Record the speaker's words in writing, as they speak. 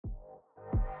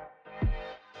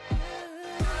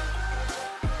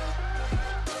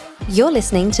You're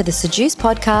listening to the Seduce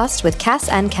podcast with Cass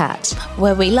and Kat,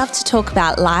 where we love to talk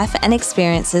about life and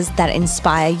experiences that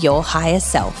inspire your higher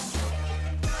self.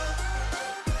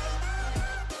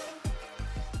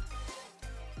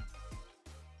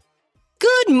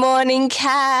 Good morning,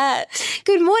 Kat.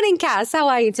 Good morning, Cass. How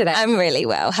are you today? I'm really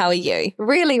well. How are you?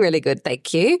 Really, really good.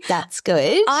 Thank you. That's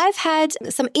good. I've had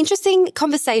some interesting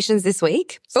conversations this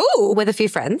week. Ooh. With a few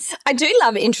friends. I do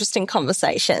love interesting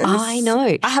conversations. I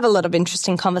know. I have a lot of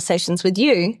interesting conversations with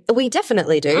you. We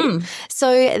definitely do.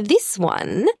 So this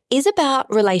one is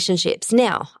about relationships.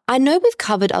 Now, I know we've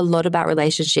covered a lot about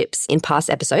relationships in past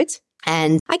episodes.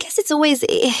 And I guess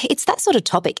it's that sort of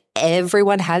topic.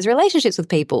 Everyone has relationships with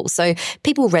people. So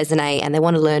people resonate and they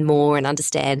want to learn more and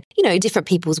understand, different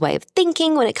people's way of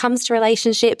thinking when it comes to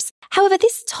relationships. However,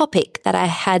 this topic that I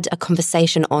had a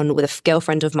conversation on with a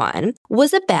girlfriend of mine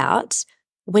was about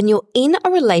when you're in a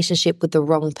relationship with the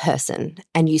wrong person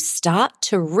and you start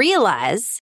to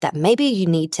realize that maybe you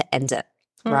need to end it.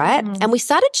 Right? And we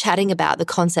started chatting about the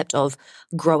concept of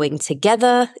growing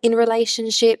together in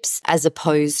relationships as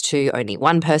opposed to only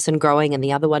one person growing and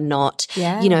the other one not.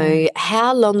 Yeah.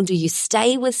 How long do you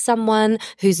stay with someone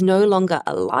who's no longer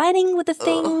aligning with the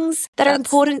things that are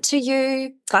important to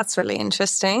you? That's really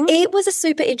interesting. It was a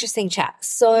super interesting chat.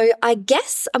 So I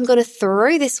guess I'm going to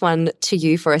throw this one to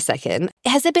you for a second.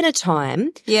 Has there been a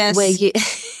time where you...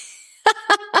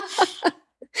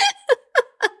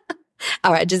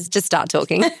 All right, just start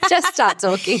talking. Just start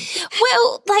talking.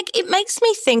 Well, it makes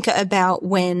me think about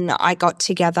when I got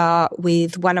together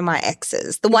with one of my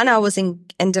exes, the one I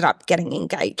ended up getting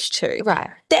engaged to.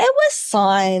 Right. There were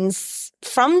signs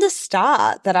from the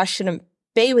start that I shouldn't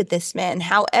be with this man.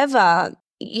 However,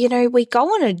 we go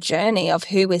on a journey of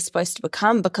who we're supposed to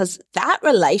become because that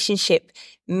relationship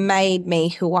made me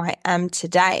who I am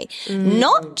today.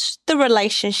 Not the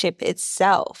relationship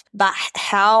itself, but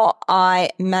how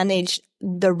I managed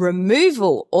the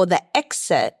removal or the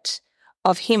exit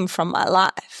of him from my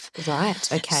life.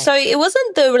 Right, okay. So it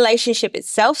wasn't the relationship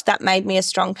itself that made me a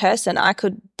strong person.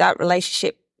 That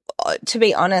relationship, to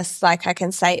be honest, I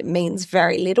can say it means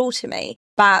very little to me.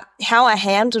 But how I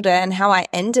handled it and how I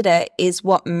ended it is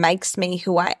what makes me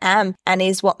who I am and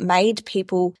is what made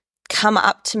people come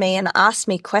up to me and ask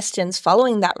me questions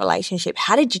following that relationship.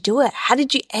 How did you do it? How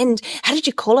did you end? How did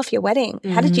you call off your wedding?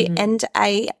 How did you end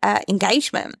a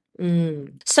engagement?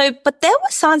 So, but there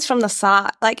were signs from the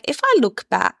start. If I look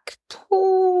back,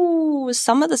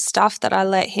 some of the stuff that I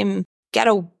let him get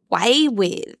away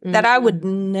with that I would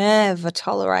never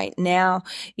tolerate now.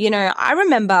 I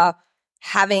remember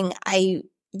having a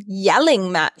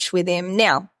yelling match with him.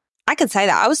 Now, I could say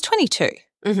that I was 22.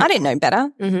 I didn't know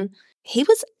better. He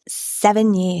was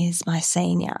 7 years my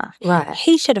senior. Right.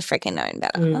 He should have freaking known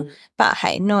better. But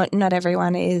hey, not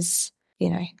everyone is,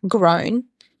 grown.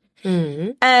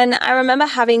 And I remember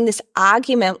having this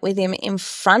argument with him in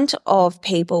front of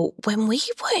people when we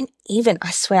weren't even, I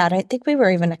swear, I don't think we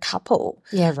were even a couple.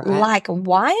 Yeah, right.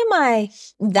 Why am I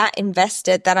that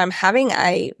invested that I'm having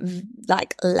a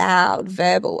loud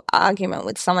verbal argument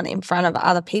with someone in front of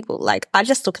other people? I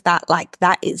just look at that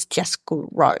that is just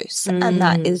gross and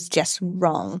that is just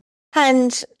wrong.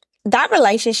 And that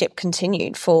relationship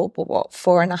continued for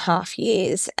 4.5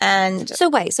 years. And so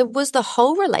was the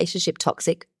whole relationship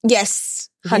toxic? Yes,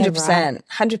 100%. Yeah, right.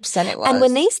 100% it was. And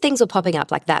when these things were popping up,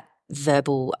 like that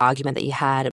verbal argument that you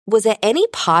had, was there any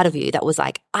part of you that was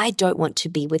like, I don't want to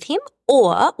be with him?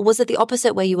 Or was it the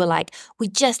opposite where you were like, we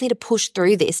just need to push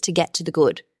through this to get to the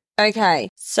good? Okay.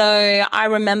 So I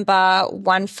remember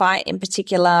one fight in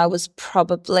particular was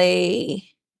probably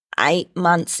 8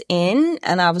 months in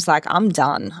and I was like, I'm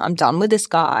done. I'm done with this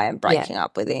guy. I'm breaking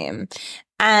up with him.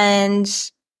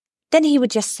 And then he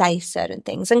would just say certain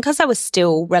things. And because I was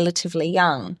still relatively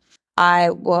young, I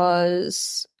don't want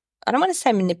to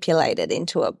say manipulated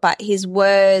into it, but his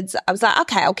words, I was like,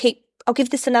 okay, I'll give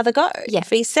this another go. Yeah. If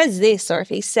he says this or if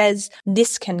he says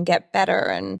this can get better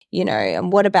and,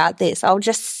 and what about this? I'll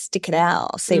just stick it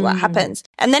out. I'll see what happens.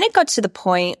 And then it got to the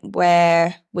point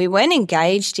where we weren't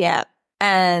engaged yet.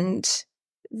 And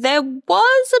there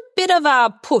was a bit of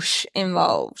a push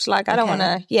involved. I don't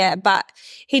want to, but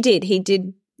he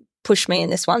did push me in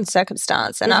this one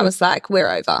circumstance. And I was like, we're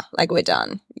over. We're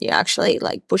done. You actually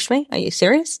pushed me? Are you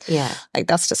serious? Yeah.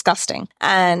 That's disgusting.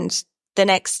 And the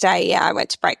next day, I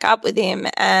went to break up with him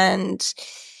and,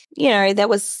 there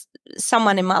was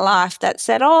someone in my life that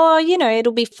said, oh,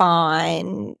 it'll be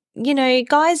fine.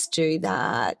 Guys do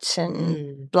that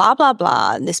and blah, blah,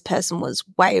 blah. And this person was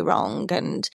way wrong.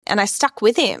 And I stuck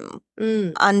with him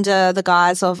under the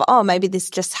guise of, oh, maybe this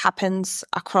just happens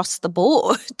across the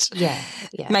board. Yeah.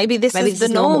 Maybe this is the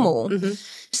normal. Mm-hmm.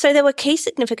 So there were key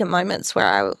significant moments where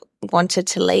I wanted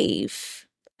to leave.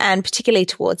 And particularly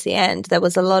towards the end, there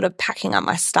was a lot of packing up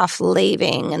my stuff,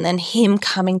 leaving, and then him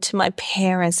coming to my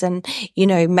parents and,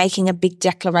 making a big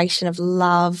declaration of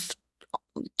love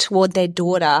toward their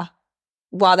daughter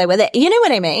while they were there. You know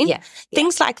what I mean? Yeah.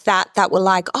 Things like that were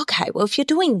like, okay, well, if you're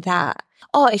doing that,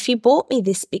 if you bought me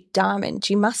this big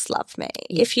diamond, you must love me.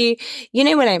 Yeah. If you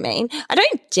know what I mean? I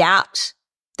don't doubt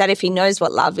that if he knows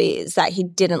what love is, that he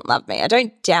didn't love me. I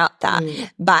don't doubt that,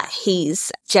 but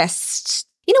he's just...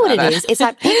 You know what it is? It's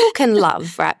like people can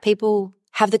love, right? People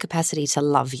have the capacity to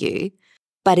love you,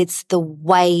 but it's the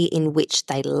way in which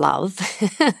they love,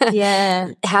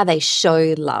 how they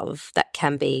show love that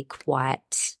can be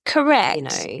quite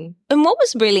correct. And what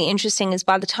was really interesting is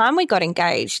by the time we got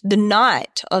engaged, the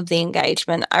night of the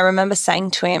engagement, I remember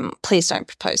saying to him, please don't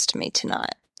propose to me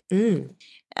tonight.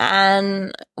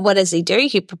 And what does he do?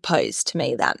 He proposed to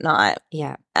me that night.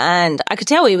 Yeah. And I could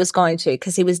tell he was going to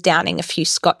because he was downing a few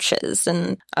scotches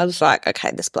and I was like,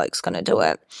 okay, this bloke's going to do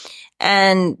it.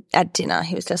 And at dinner,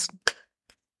 he was just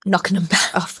knocking them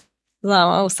back off.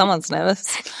 Oh, someone's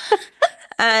nervous.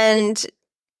 and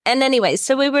anyway,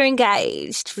 so we were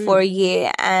engaged for a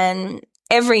year and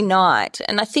every night,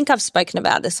 and I think I've spoken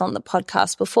about this on the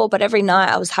podcast before, but every night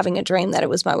I was having a dream that it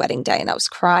was my wedding day and I was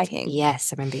crying.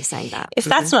 Yes, I remember you saying that. If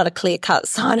that's not a clear-cut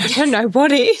sign, I don't know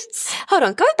what is. Hold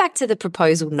on, go back to the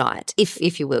proposal night, if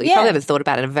you will. You probably haven't thought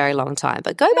about it in a very long time,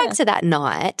 but go back to that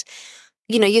night.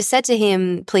 You said to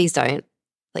him, please do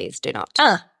not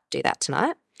do that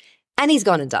tonight. And he's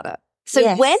gone and done it.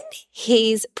 So when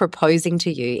he's proposing to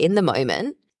you in the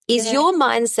moment, is your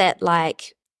mindset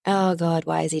like, oh God,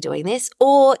 why is he doing this?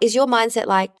 Or is your mindset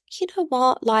like, you know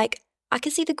what, like I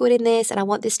can see the good in this and I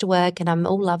want this to work and I'm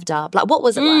all loved up. Like what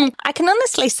was it like? I can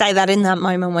honestly say that in that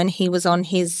moment when he was on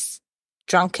his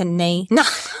drunken knee. No.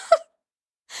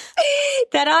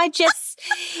 That I just,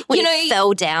 when he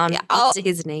fell down onto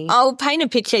his knee. I'll paint a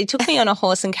picture. He took me on a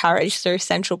horse and carriage through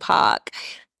Central Park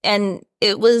and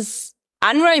it was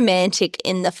unromantic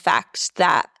in the fact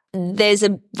that there's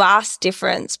a vast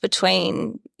difference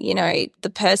between,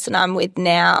 the person I'm with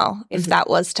now, if that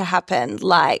was to happen,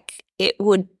 like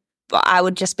I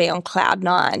would just be on cloud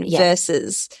nine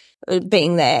versus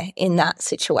being there in that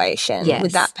situation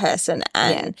with that person.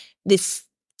 And this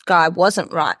guy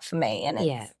wasn't right for me. And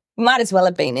it might as well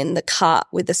have been in the car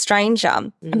with a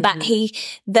stranger. But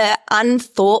the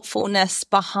unthoughtfulness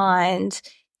behind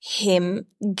him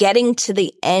getting to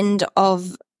the end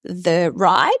of the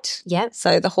ride. Yeah.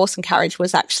 So the horse and carriage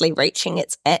was actually reaching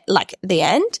its the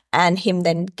end and him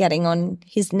then getting on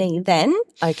his knee then.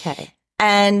 Okay.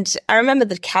 And I remember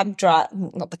the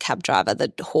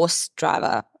horse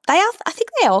driver. I think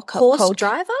they are called horse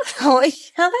driver?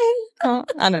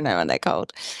 I don't know what they're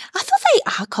called. I thought they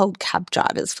are called cab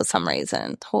drivers for some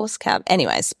reason. Horse cab.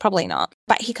 Anyways, probably not.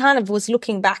 But he kind of was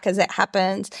looking back as it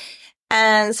happened.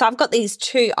 And so I've got these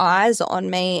two eyes on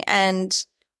me and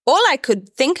all I could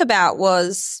think about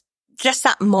was just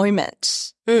that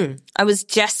moment. I was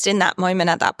just in that moment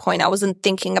at that point. I wasn't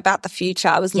thinking about the future.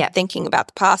 I wasn't thinking about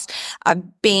the past.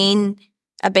 I've been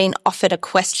offered a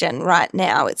question right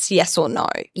now. It's yes or no.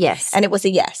 Yes. And it was a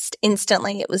yes.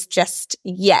 Instantly, it was just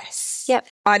yes. Yep.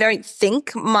 I don't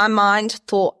think my mind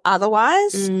thought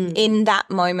otherwise. In that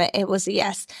moment, it was a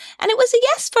yes. And it was a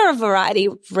yes for a variety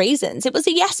of reasons. It was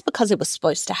a yes because it was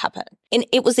supposed to happen. And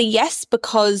it was a yes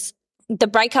because the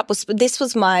breakup this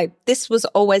was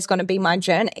always going to be my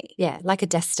journey. Yeah, like a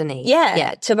destiny.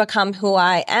 Yeah, to become who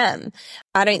I am.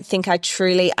 I don't think I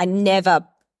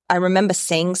remember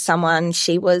seeing someone,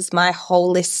 she was my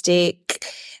holistic,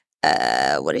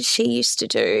 what did she used to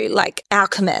do? Like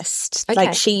alchemist. Okay.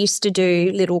 Like she used to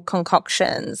do little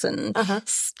concoctions and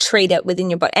treat it within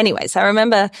your body. Anyways, I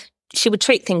remember she would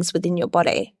treat things within your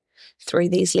body through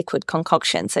these liquid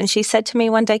concoctions. And she said to me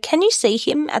one day, can you see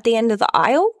him at the end of the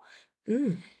aisle?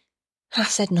 I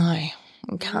said, no, I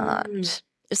can't.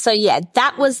 So,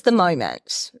 that was the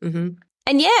moment.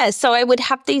 And so I would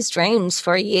have these dreams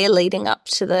for a year leading up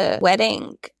to the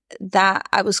wedding that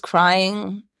I was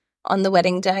crying on the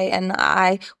wedding day and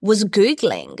I was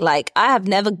Googling. Like I have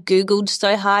never Googled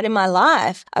so hard in my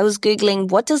life. I was Googling,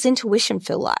 what does intuition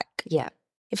feel like? Yeah.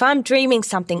 If I'm dreaming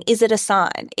something, is it a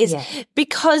sign?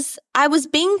 Because I was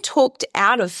being talked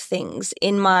out of things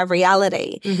in my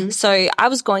reality. So I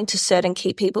was going to certain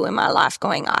key people in my life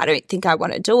going, I don't think I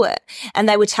want to do it. And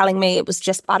they were telling me it was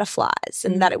just butterflies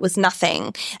and that it was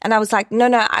nothing. And I was like, no,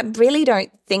 I really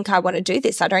don't think I want to do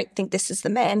this. I don't think this is the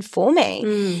man for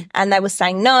me. And they were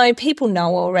saying, no, people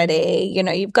know already. You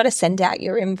know, you've got to send out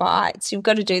your invites. You've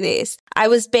got to do this.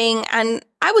 And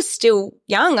I was still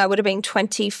young. I would have been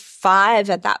 25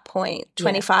 at that point,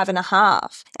 25 and a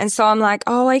half. And so I'm like,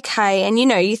 oh, okay. And, you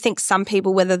know, you think some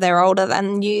people, whether they're older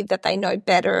than you, that they know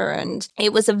better. And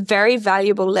it was a very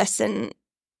valuable lesson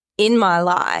in my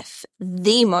life,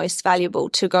 the most valuable,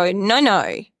 to go,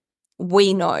 no,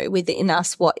 we know within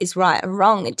us what is right and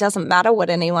wrong. It doesn't matter what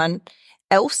anyone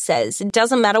else says. It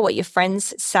doesn't matter what your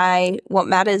friends say. What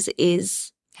matters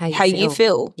is how you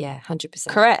feel. Yeah, 100%.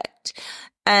 Correct.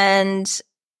 And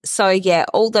so, yeah,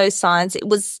 all those signs,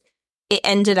 it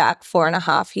ended at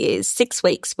 4.5 years, 6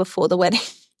 weeks before the wedding.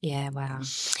 Yeah, wow.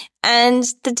 And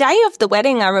the day of the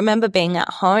wedding, I remember being at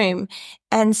home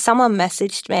and someone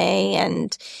messaged me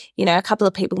and, you know, a couple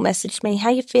of people messaged me,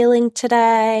 how you feeling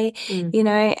today? You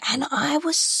know, and I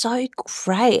was so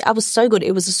great. I was so good.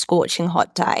 It was a scorching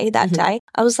hot day that day.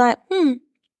 I was like, wonder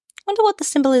what the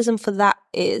symbolism for that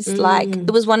is. Like,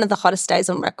 it was one of the hottest days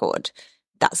on record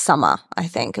that summer, I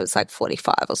think. It was like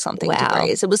 45 or something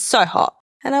degrees. It was so hot.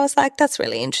 And I was like, that's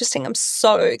really interesting. I'm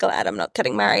so glad I'm not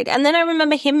getting married. And then I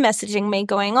remember him messaging me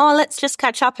going, oh, let's just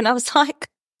catch up. And I was like,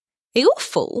 are you a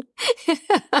fool?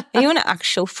 Are you an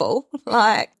actual fool?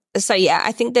 Like, so yeah,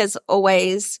 I think there's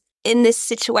always in this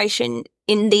situation,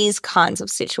 in these kinds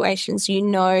of situations, you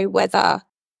know whether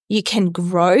you can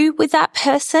grow with that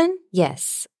person.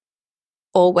 Yes.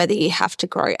 Or whether you have to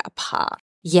grow apart.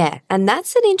 Yeah. And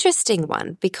that's an interesting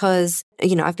one because,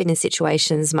 you know, I've been in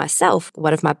situations myself.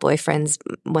 One of my boyfriends,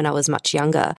 when I was much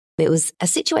younger, it was a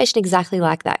situation exactly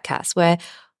like that, Cass, where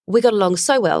we got along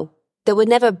so well. There were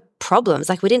never problems.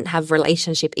 Like, we didn't have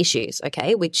relationship issues,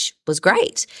 okay, which was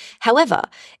great. However,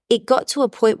 it got to a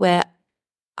point where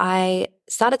I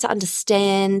started to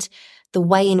understand the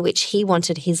way in which he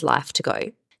wanted his life to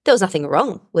go. There was nothing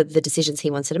wrong with the decisions he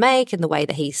wanted to make and the way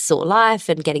that he saw life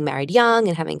and getting married young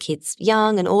and having kids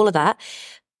young and all of that.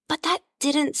 But that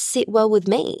didn't sit well with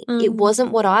me. It wasn't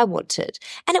what I wanted.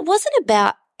 And it wasn't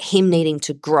about him needing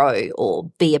to grow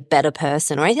or be a better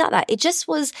person or anything like that. It just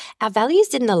was our values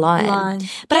didn't align.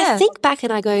 But I think back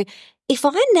and I go, if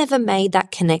I never made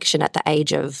that connection at the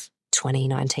age of 20,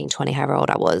 19, 20, however old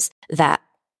I was, that,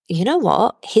 you know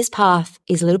what, his path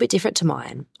is a little bit different to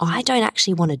mine. I don't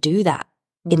actually want to do that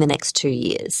in the next 2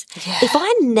 years. Yeah. If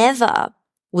I never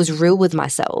was real with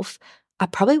myself, I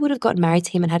probably would have gotten married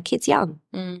to him and had kids young.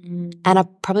 And I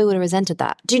probably would have resented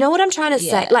that. Do you know what I'm trying to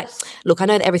say? Like, look, I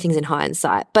know that everything's in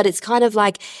hindsight, but it's kind of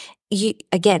like,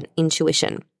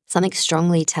 intuition, something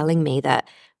strongly telling me that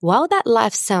while that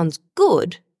life sounds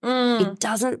good, it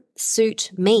doesn't suit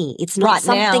me. It's not right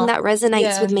something that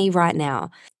resonates with me right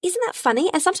now. Isn't that funny?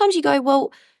 And sometimes you go,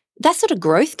 well, that's sort of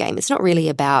growth game. It's not really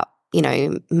about, you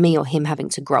know, me or him having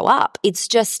to grow up. It's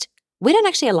just we don't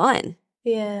actually align.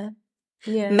 Yeah.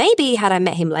 Maybe had I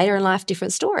met him later in life,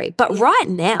 different story. But right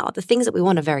now, the things that we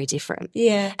want are very different.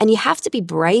 Yeah. And you have to be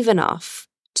brave enough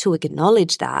to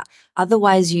acknowledge that.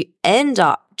 Otherwise, you end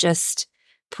up just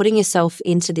putting yourself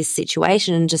into this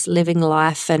situation and just living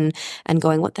life and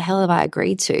going, what the hell have I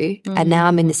agreed to? And now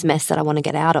I'm in this mess that I want to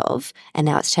get out of. And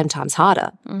now it's 10 times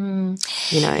harder.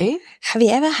 You know? Have you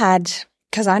ever had,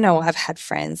 because I know I've had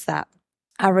friends that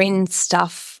are in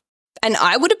stuff, and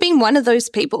I would have been one of those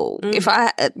people. If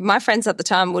my friends at the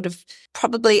time would have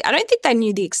probably, I don't think they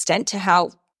knew the extent to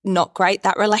how not great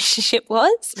that relationship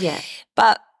was. Yeah.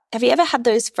 But have you ever had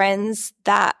those friends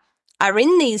that are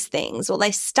in these things, or they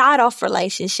start off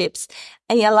relationships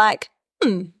and you're like,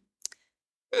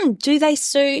 do they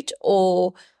suit?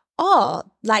 Or,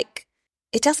 like,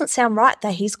 it doesn't sound right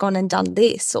that he's gone and done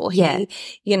this, or he,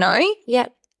 you know? Yeah.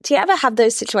 Do you ever have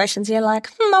those situations where you're like,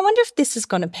 I wonder if this is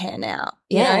going to pan out?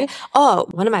 You know? Oh,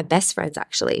 one of my best friends,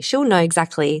 actually, she'll know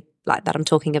exactly like that I'm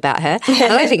talking about her. I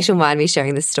don't think she'll mind me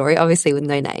sharing this story, obviously with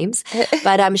no names.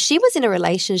 But she was in a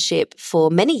relationship for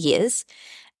many years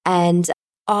and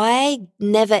I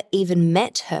never even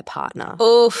met her partner.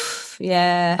 Oof,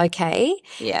 yeah. Okay?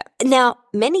 Yeah. Now,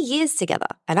 many years together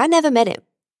and I never met him,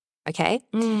 okay?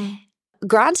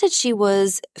 Granted, she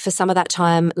was, for some of that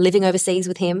time, living overseas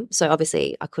with him. So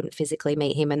obviously I couldn't physically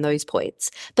meet him in those points.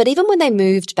 But even when they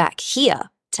moved back here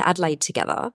to Adelaide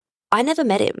together, I never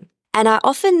met him. And I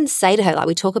often say to her, like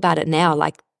we talk about it now,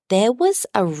 like there was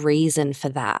a reason for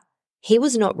that. He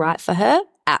was not right for her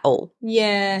at all.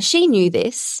 Yeah. She knew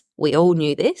this We all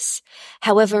knew this.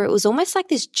 However, it was almost like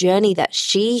this journey that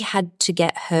she had to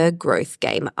get her growth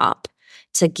game up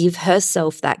to give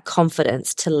herself that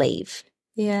confidence to leave.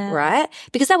 Yeah. Right?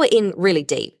 Because they were in really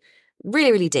deep,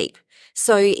 really, really deep.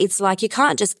 So it's like you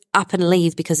can't just up and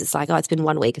leave because it's like, oh, it's been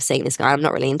 1 week of seeing this guy. I'm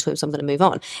not really into him, so I'm going to move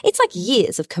on. It's like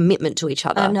years of commitment to each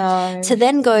other. I know. To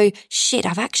then go, shit,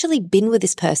 I've actually been with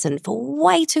this person for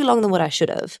way too long than what I should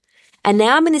have. And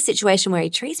now I'm in this situation where he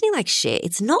treats me like shit.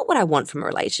 It's not what I want from a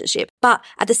relationship. But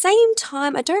at the same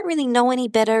time, I don't really know any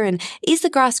better. And is the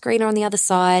grass greener on the other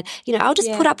side? You know, I'll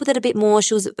just put up with it a bit more.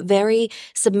 She was very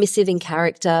submissive in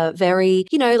character, very,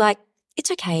 you know, like,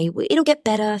 it's okay. It'll get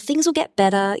better. Things will get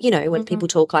better, you know, when people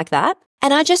talk like that.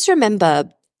 And I just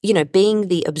remember, you know, being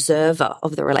the observer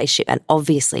of the relationship. And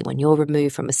obviously when you're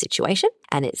removed from a situation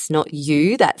and it's not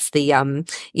you, that's the,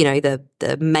 you know,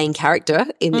 the main character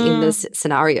in this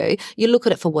scenario, you look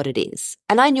at it for what it is.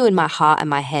 And I knew in my heart and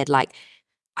my head, like,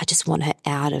 I just want her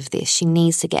out of this. She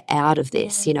needs to get out of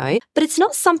this, you know. But it's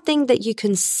not something that you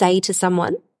can say to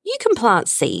someone. You can plant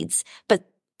seeds, but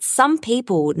some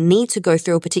people need to go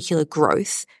through a particular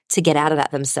growth to get out of that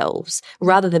themselves,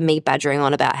 rather than me badgering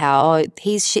on about how, oh,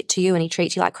 he's shit to you and he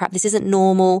treats you like crap. This isn't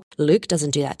normal. Luke doesn't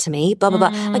do that to me, blah, blah, blah.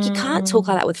 Like, you can't talk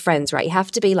like that with friends, right? You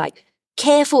have to be like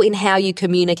careful in how you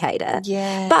communicate it.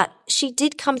 Yeah. But she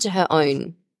did come to her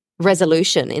own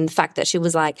resolution in the fact that she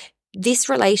was like, this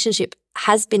relationship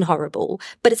has been horrible,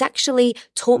 but it's actually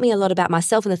taught me a lot about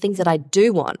myself and the things that I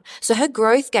do want. So her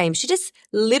growth game, she just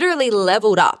literally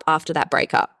leveled up after that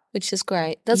breakup. Which is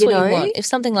great. That's what you want. If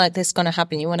something like this is going to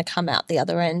happen, you want to come out the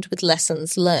other end with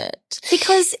lessons learned.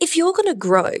 Because if you're going to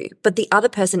grow, but the other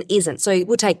person isn't, so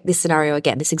we'll take this scenario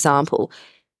again, this example.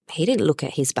 He didn't look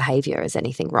at his behavior as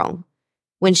anything wrong.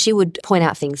 When she would point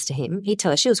out things to him, he'd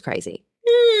tell her she was crazy.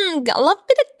 I love a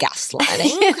bit of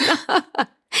gaslighting.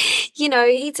 You know,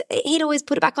 he'd always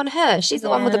put it back on her. She's the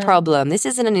one with the problem. This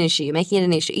isn't an issue. You're making it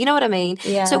an issue. You know what I mean?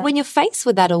 Yeah. So when you're faced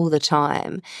with that all the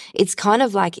time, it's kind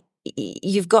of like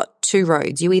you've got two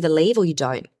roads. You either leave or you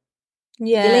don't.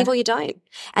 Yeah. You leave or you don't.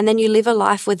 And then you live a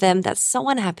life with them that's so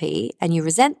unhappy, and you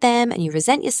resent them and you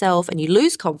resent yourself and you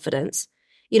lose confidence.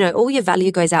 You know, all your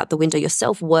value goes out the window. Your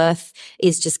self-worth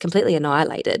is just completely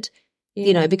annihilated.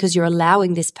 You know, because you're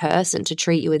allowing this person to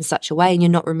treat you in such a way and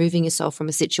you're not removing yourself from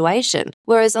a situation.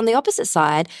 Whereas on the opposite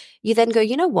side, you then go,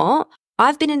 you know what?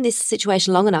 I've been in this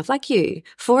situation long enough, like you,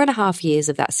 4.5 years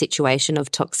of that situation of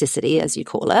toxicity, as you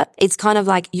call it. It's kind of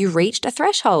like you reached a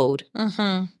threshold.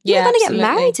 Mm-hmm. You're going to get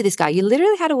married to this guy. You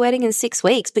literally had a wedding in 6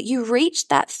 weeks, but you reached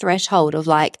that threshold of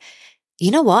like,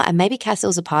 you know what? And maybe Cass, there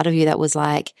was a part of you that was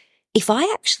like, if I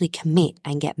actually commit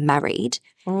and get married,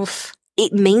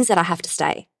 it means that I have to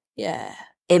stay. Yeah.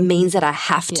 It means that I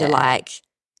have to I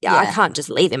can't just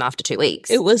leave him after 2 weeks.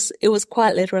 It was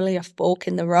quite literally a fork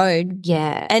in the road.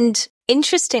 Yeah. And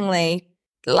interestingly,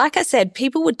 like I said,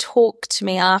 people would talk to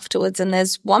me afterwards, and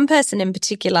there's one person in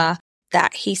particular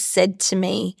that he said to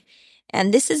me,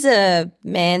 and this is a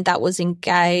man that was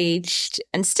engaged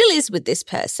and still is with this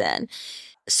person.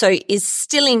 So is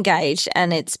still engaged,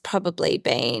 and it's probably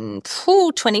been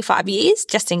 25 years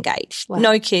just engaged. Wow.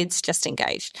 No kids, just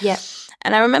engaged. Yeah.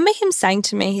 And I remember him saying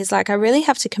to me, he's like, I really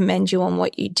have to commend you on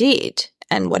what you did.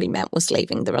 And what he meant was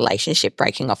leaving the relationship,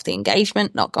 breaking off the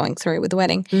engagement, not going through with the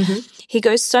wedding. Mm-hmm. He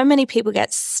goes, so many people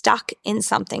get stuck in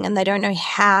something and they don't know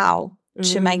how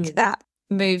to make that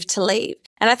move to leave.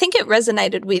 And I think it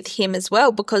resonated with him as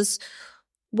well, because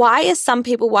why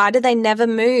do they never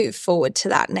move forward to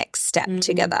that next step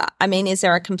together? I mean, is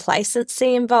there a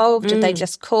complacency involved? Are they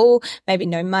just cool? Maybe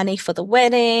no money for the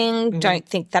wedding, don't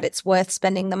think that it's worth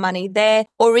spending the money there?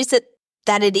 Or is it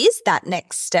that it is that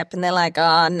next step and they're like,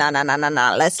 oh, no,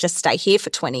 let's just stay here for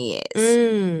 20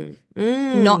 years.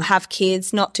 Not have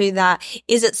kids, not do that.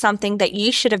 Is it something that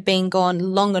you should have been gone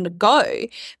long ago?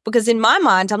 Because in my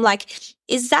mind, I'm like,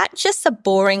 is that just a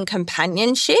boring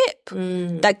companionship?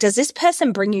 Like, does this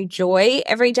person bring you joy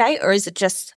every day? Or is it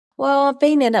just, well, I've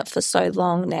been in it for so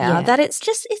long now that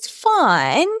it's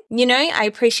fine. You know, I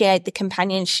appreciate the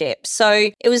companionship. So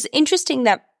it was interesting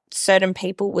that certain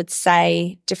people would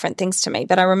say different things to me.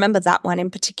 But I remember that one in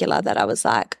particular that I was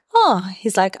like, oh,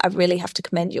 he's like, I really have to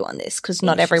commend you on this, because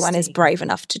not everyone is brave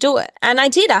enough to do it. And I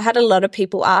did. I had a lot of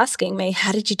people asking me,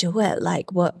 how did you do it?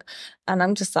 Like, what? And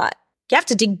I'm just like, you have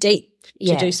to dig deep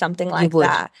to do something like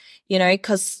that, you know,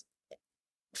 because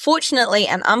fortunately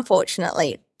and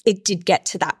unfortunately, it did get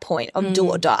to that point of do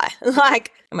or die.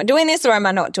 Like, am I doing this or am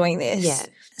I not doing this? Yeah.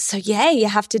 So, you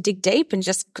have to dig deep and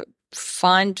just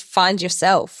find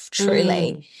yourself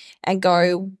truly and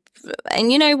go,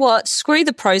 and you know what? Screw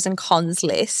the pros and cons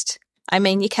list. I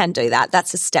mean, you can do that.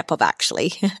 That's a step of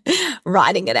actually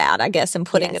writing it out, I guess, and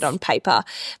putting it on paper.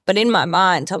 But in my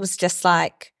mind, I was just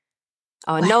like,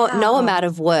 oh, wow. no amount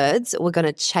of words were going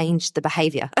to change the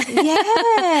behavior.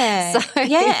 Yeah.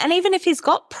 Yeah. And even if he's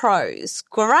got pros,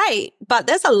 great. But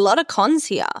there's a lot of cons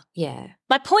here. Yeah.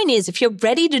 My point is, if you're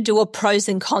ready to do a pros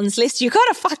and cons list, you got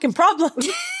a fucking problem.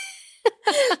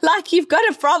 Like, you've got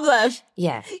a problem.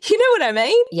 Yeah. You know what I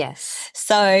mean? Yes.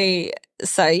 So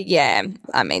yeah,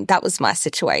 I mean, that was my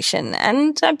situation,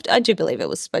 and I do believe it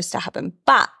was supposed to happen.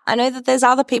 But I know that there's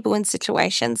other people in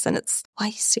situations, and it's, why are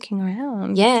you sticking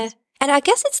around? Yeah. And I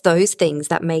guess it's those things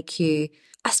that make you,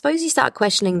 I suppose you start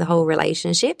questioning the whole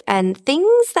relationship, and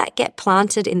things that get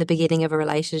planted in the beginning of a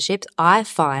relationship, I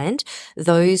find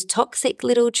those toxic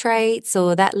little traits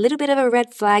or that little bit of a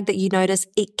red flag that you notice,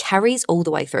 it carries all the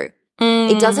way through.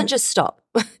 It doesn't just stop.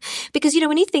 Because,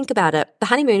 when you think about it, the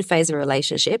honeymoon phase of a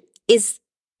relationship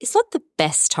it's not the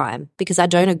best time, because I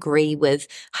don't agree with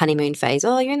honeymoon phase.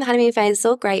 Oh, you're in the honeymoon phase, it's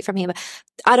all great from here. But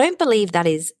I don't believe that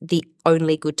is the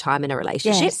only good time in a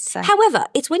relationship. Yes. However,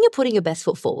 it's when you're putting your best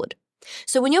foot forward.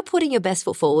 So when you're putting your best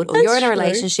foot forward, or you're in a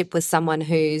relationship with someone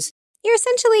who's, you're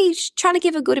essentially trying to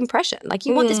give a good impression. Like,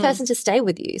 you want this person to stay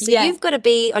with you. So you've got to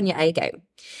be on your A game.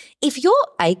 If your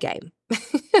A game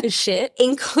shit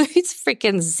includes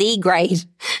freaking Z grade.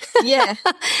 Yeah.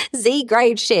 Z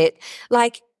grade shit.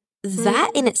 Like,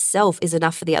 that in itself is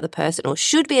enough for the other person, or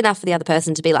should be enough for the other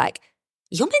person to be like,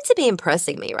 you're meant to be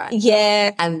impressing me, right?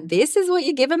 Yeah. And this is what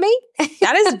you're giving me?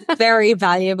 That is very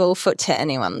valuable to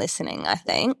anyone listening, I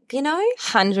think.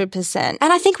 100%. And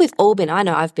I think we've all been, I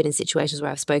know I've been in situations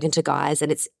where I've spoken to guys,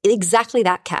 and it's exactly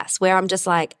that, Cass, where I'm just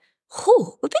like,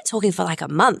 we've been talking for like a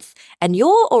month and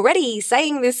you're already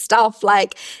saying this stuff.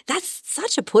 Like, that's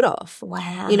such a put off.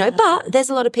 Wow. But there's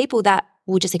a lot of people that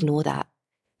will just ignore that,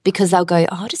 because they'll go,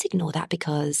 I'll just ignore that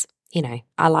because,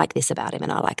 I like this about him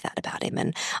and I like that about him,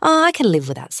 and I can live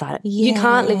with that side. Yeah. You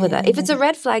can't live with that. If it's a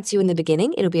red flag to you in the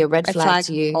beginning, it'll be a red flag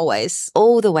to you always,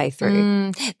 all the way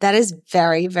through. That is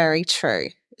very, very true.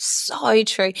 So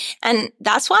true. And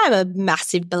that's why I'm a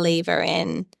massive believer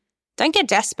in, don't get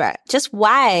desperate. Just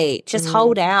wait. Just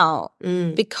hold out,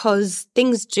 because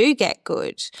things do get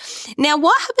good. Now,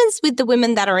 what happens with the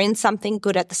women that are in something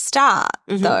good at the start,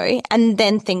 though, and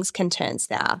then things can turn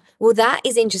sour? Well, that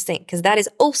is interesting, because that is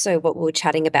also what we were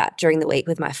chatting about during the week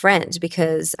with my friend,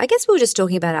 because I guess we were just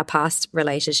talking about our past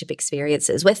relationship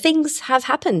experiences where things have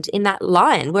happened in that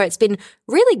line where it's been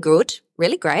really good,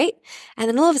 really great, and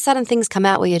then all of a sudden things come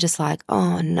out where you're just like,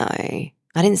 oh no, I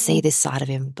didn't see this side of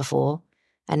him before.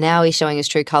 And now he's showing his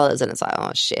true colours, and it's like,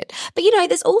 oh, shit. But,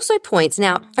 there's also points.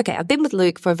 Now, okay, I've been with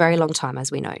Luke for a very long time, as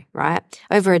we know, right?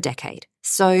 Over a decade.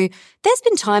 So there's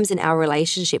been times in our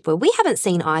relationship where we haven't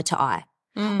seen eye to eye.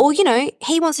 Or,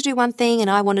 he wants to do one thing and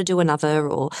I want to do another,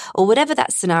 or whatever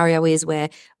that scenario is, where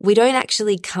we don't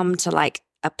actually come to like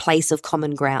a place of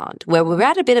common ground, where we're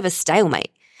at a bit of a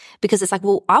stalemate, because it's like,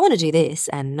 well, I want to do this,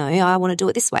 and no, I want to do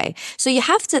it this way. So you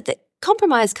have to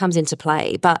compromise comes into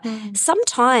play, but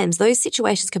sometimes those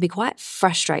situations can be quite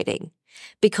frustrating,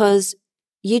 because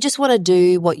you just want to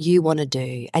do what you want to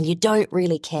do and you don't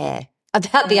really care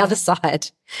about the other side,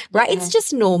 right? Yeah. It's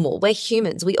just normal. We're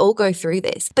humans. We all go through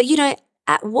this. But,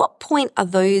 at what point are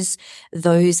those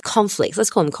conflicts,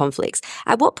 let's call them conflicts,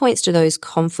 at what points do those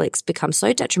conflicts become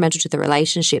so detrimental to the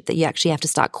relationship that you actually have to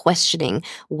start questioning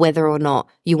whether or not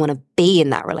you want to be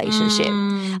in that relationship?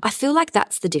 I feel like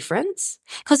that's the difference,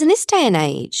 because in this day and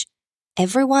age,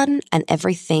 everyone and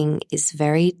everything is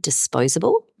very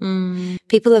disposable.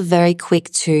 People are very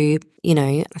quick to,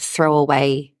 throw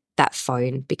away that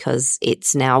phone because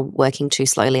it's now working too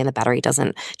slowly and the battery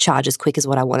doesn't charge as quick as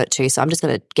what I want it to. So I'm just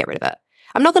going to get rid of it.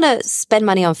 I'm not going to spend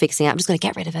money on fixing it. I'm just going to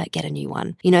get rid of it, get a new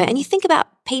one. And you think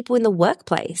about people in the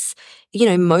workplace,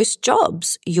 most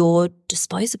jobs, you're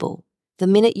disposable. The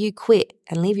minute you quit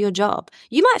and leave your job,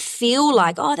 you might feel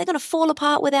like, oh, they're going to fall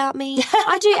apart without me.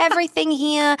 I do everything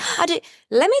here.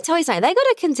 Let me tell you something. They got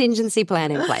a contingency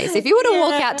plan in place. If you were to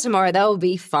walk out tomorrow, they'll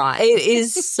be fine. It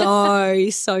is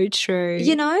so true.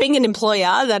 Being an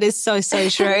employer, that is so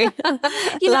true.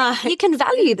 You can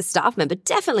value the staff member.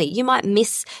 Definitely. You might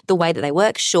miss the way that they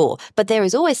work, sure. But there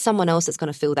is always someone else that's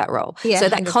going to fill that role. Yeah, so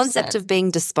that 100%. Concept of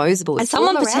being disposable is and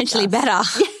someone potentially better.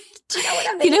 Do you know what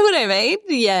I mean? You know what I mean?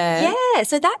 Yeah. Yeah.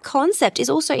 So that concept is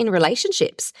also in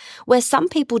relationships, where some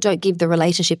people don't give the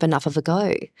relationship enough of a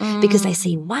go because they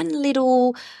see one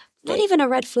little, not even a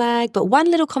red flag, but one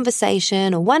little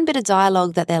conversation or one bit of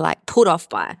dialogue that they're like put off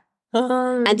by.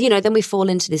 And, then we fall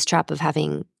into this trap of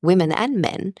having women and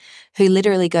men who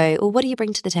literally go, well, what do you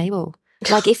bring to the table?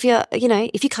 Like if you're,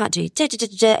 if you can't do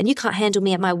and you can't handle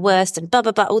me at my worst and blah,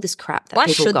 blah, blah, all this crap that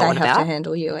people go on about. Why should they have to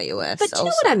handle you at your worst? But do you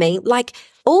know what I mean? Like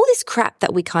all this crap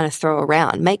that we kind of throw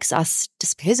around makes us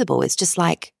disposable. It's just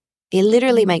like, it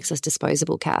literally makes us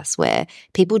disposable, Cass, where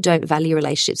people don't value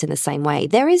relationships in the same way.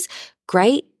 There is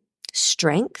great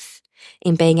strength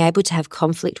in being able to have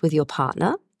conflict with your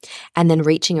partner and then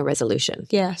reaching a resolution.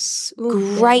 Yes.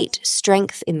 Great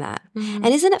strength in that. And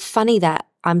isn't it funny that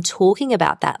I'm talking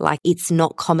about that like it's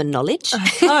not common knowledge?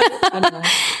 I know.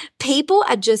 People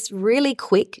are just really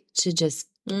quick to just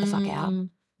get the fuck out.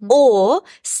 Or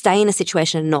stay in a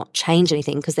situation and not change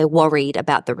anything because they're worried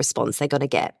about the response they're going to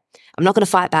get. I'm not going to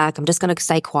fight back. I'm just going to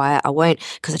stay quiet. I won't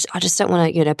because I just don't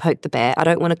want to, poke the bear. I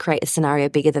don't want to create a scenario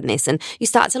bigger than this. And you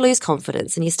start to lose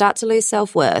confidence and you start to lose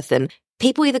self-worth. And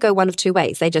people either go one of two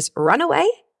ways. They just run away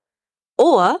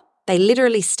or they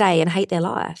literally stay and hate their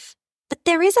life. But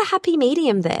there is a happy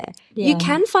medium there. Yeah. You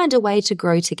can find a way to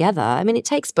grow together. I mean, it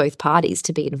takes both parties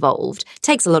to be involved. It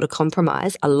takes a lot of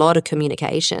compromise, a lot of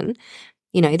communication.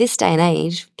 This day and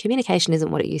age, communication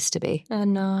isn't what it used to be. I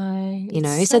know.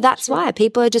 So that's why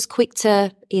people are just quick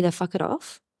to either fuck it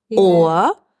off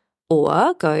or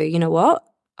go, you know what,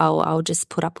 I'll just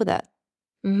put up with it.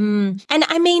 And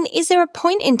I mean, is there a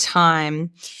point in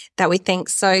time that we think,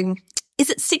 so is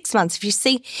it 6 months? If you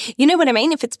see, you know what I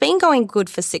mean? If it's been going good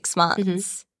for 6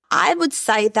 months, I would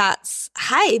say that's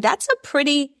a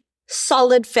pretty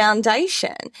solid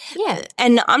foundation. Yeah.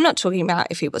 And I'm not talking about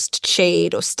if he was to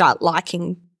cheat or start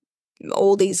liking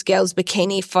all these girls'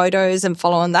 bikini photos and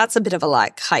follow on. That's a bit of a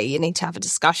like, hey, you need to have a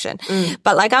discussion.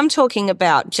 But like I'm talking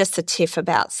about just a tiff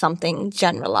about something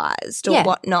generalized or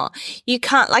whatnot. You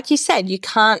can't, like you said,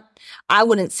 I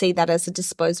wouldn't see that as a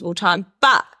disposable time.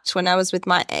 But when I was with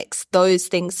my ex, those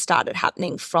things started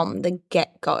happening from the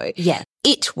get-go. Yeah.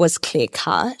 It was clear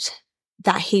cut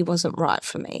that he wasn't right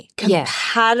for me.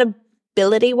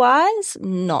 Compatibility-wise,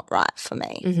 not right for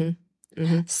me.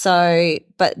 So,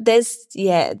 but there's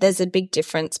a big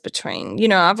difference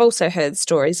between, I've also heard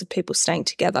stories of people staying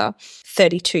together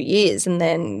 32 years and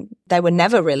then they were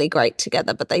never really great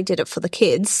together, but they did it for the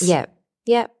kids. Yeah.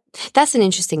 Yeah. That's an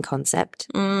interesting concept.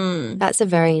 That's a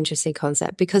very interesting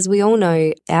concept because we all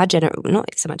know not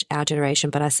so much our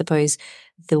generation, but I suppose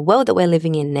the world that we're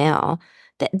living in now,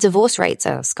 that divorce rates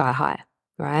are sky high.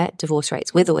 Right? Divorce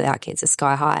rates with or without kids are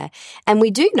sky high. And we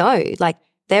do know, like,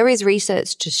 there is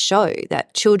research to show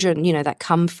that children, that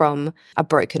come from a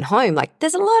broken home, like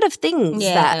there's a lot of things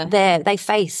that they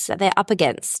face, that they're up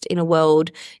against in a world,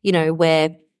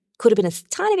 where could have been a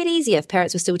tiny bit easier if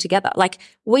parents were still together. Like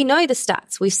we know the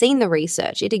stats, we've seen the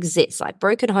research, it exists. Like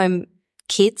broken home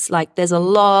kids, like there's a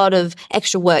lot of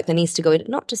extra work that needs to go in.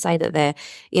 Not to say that they're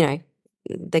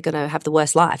going to have the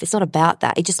worst life. It's not about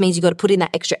that. It just means you've got to put in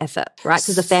that extra effort, right?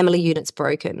 Because the family unit's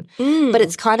broken. But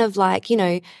it's kind of like,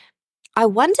 I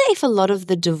wonder if a lot of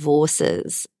the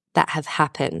divorces that have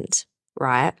happened,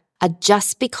 right, are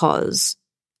just because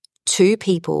two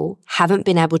people haven't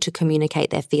been able to communicate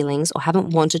their feelings or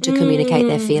haven't wanted to communicate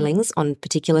their feelings on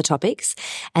particular topics.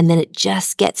 And then it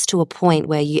just gets to a point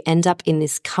where you end up in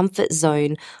this comfort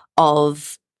zone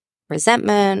of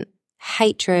resentment,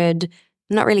 hatred,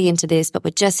 not really into this, but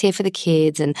we're just here for the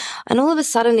kids. And all of a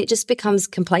sudden it just becomes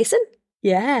complacent.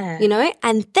 Yeah.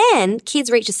 And then kids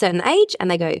reach a certain age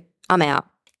and they go, I'm out.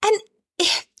 And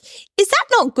is that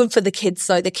not good for the kids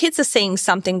though? The kids are seeing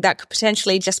something that could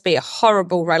potentially just be a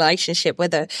horrible relationship where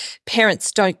the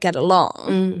parents don't get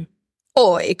along.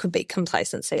 Or it could be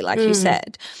complacency, like you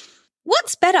said.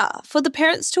 What's better, for the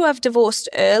parents to have divorced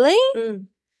early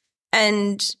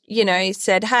and,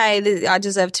 said, hey, I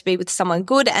deserve to be with someone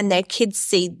good, and their kids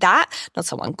see that, not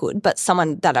someone good, but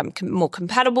someone that I'm more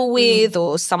compatible with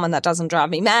or someone that doesn't drive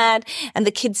me mad, and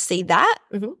the kids see that?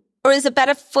 Or is it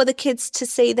better for the kids to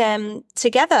see them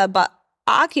together but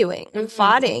arguing and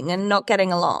fighting and not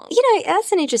getting along?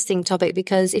 That's an interesting topic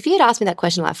because if you had asked me that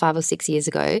question like 5 or 6 years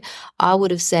ago, I would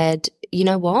have said, you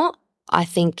know what? I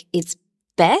think it's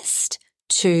best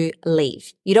to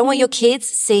leave. You don't want your kids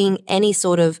seeing any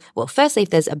sort of, well, firstly, if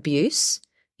there's abuse,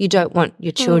 you don't want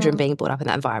your children being brought up in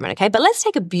that environment, okay? But let's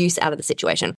take abuse out of the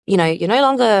situation. You're no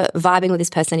longer vibing with this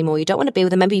person anymore. You don't want to be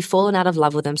with them. Maybe you've fallen out of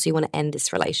love with them, so you want to end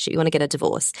this relationship. You want to get a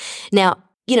divorce. Now,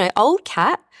 old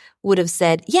Kat would have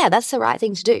said, yeah, that's the right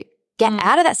thing to do. Get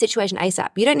out of that situation ASAP.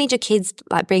 You don't need your kids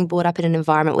like being brought up in an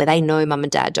environment where they know mum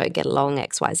and dad don't get along,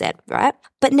 X, Y, Z, right?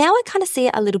 But now I kind of see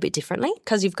it a little bit differently.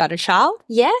 Because you've got a child?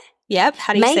 Yeah. Yep.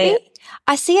 How do you see it?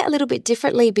 I see it a little bit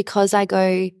differently because I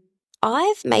go,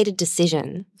 I've made a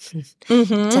decision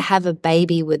to have a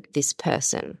baby with this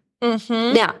person.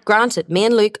 Now, granted, me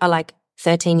and Luke are like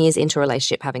 13 years into a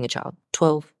relationship, having a child,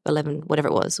 12, 11, whatever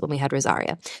it was when we had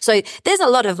Rosaria. So there's a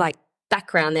lot of like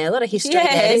background there, a lot of history there.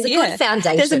 There's a good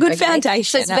foundation. There's a good foundation.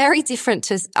 So it's very different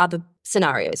to other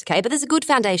scenarios, okay? But there's a good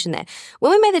foundation there.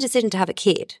 When we made the decision to have a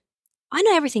kid, I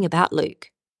know everything about Luke.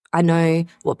 I know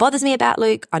what bothers me about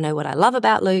Luke. I know what I love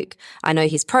about Luke. I know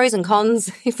his pros and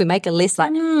cons, if we make a list,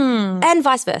 like, and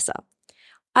vice versa.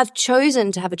 I've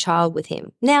chosen to have a child with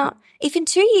him. Now, if in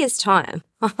 2 years' time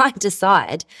I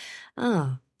decide,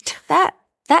 that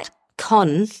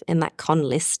con in that con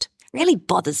list really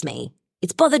bothers me.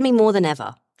 It's bothered me more than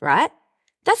ever, right?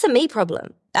 That's a me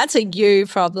problem. That's a you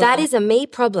problem. That is a me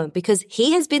problem because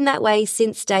he has been that way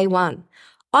since day one.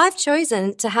 I've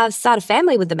chosen to start a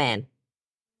family with the man.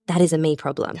 That is a me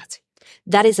problem.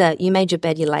 That is you made your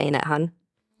bed, you're laying it, hun.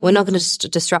 We're not going to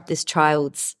disrupt this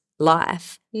child's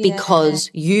life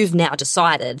because you've now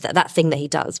decided that thing that he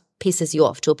does pisses you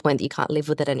off to a point that you can't live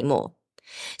with it anymore.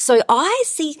 So I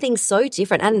see things so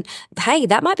different. And hey,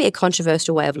 that might be a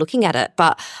controversial way of looking at it,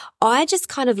 but I just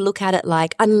kind of look at it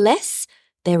like unless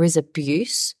there is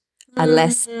abuse,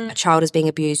 unless a child is being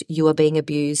abused, you are being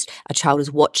abused, a child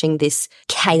is watching this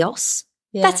chaos,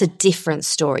 that's a different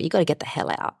story. You got to get the hell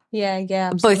out. Yeah,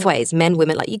 absolutely. Both ways, men,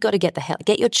 women, like you got to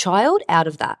get your child out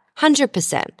of that,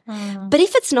 100%. But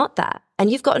if it's not that and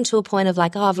you've gotten to a point of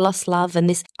like, I've lost love and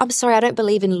this, I'm sorry, I don't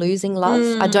believe in losing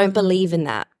love. I don't believe in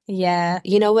that. Yeah.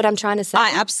 You know what I'm trying to say?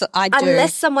 I do.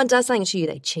 Unless someone does something to you,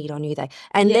 they cheat on you,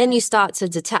 then you start to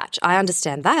detach. I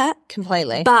understand that.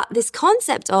 Completely. But this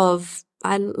concept of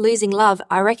losing love,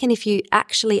 I reckon if you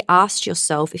actually asked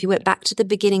yourself, if you went back to the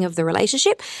beginning of the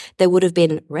relationship, there would have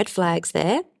been red flags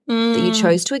there that you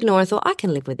chose to ignore and thought, I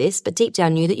can live with this, but deep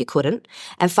down knew that you couldn't.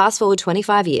 And fast forward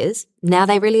 25 years, now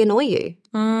they really annoy you.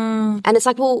 And it's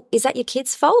like, well, is that your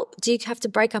kid's fault? Do you have to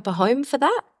break up a home for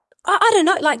that? I don't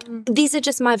know. Like, these are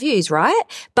just my views, right?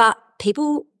 But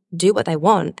people do what they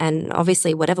want, and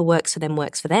obviously whatever works for them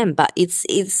works for them. But it's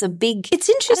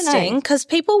interesting because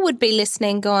people would be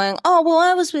listening going, oh, well,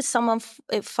 I was with someone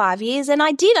 5 years and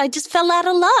I just fell out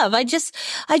of love. I just,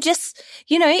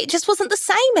 it just wasn't the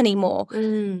same anymore.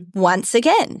 Once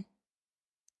again,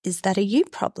 is that a you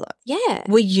problem? Yeah.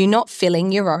 Were you not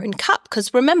filling your own cup?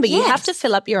 Because remember, you have to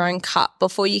fill up your own cup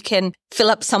before you can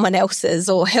fill up someone else's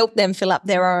or help them fill up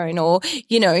their own or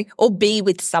be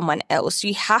with someone else.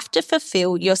 You have to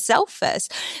fulfill yourself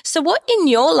first. So what in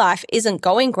your life isn't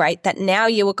going great that now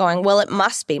you are going, well, it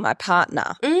must be my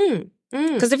partner?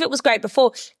 Because if it was great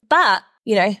before, but,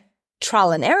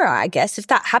 trial and error, I guess. If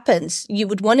that happens, you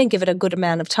would want to give it a good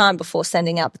amount of time before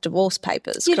sending out the divorce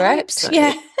papers, You'd correct? Hope so.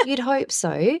 Yeah. You'd hope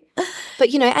so.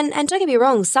 But, and don't get me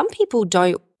wrong, some people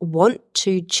don't want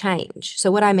to change.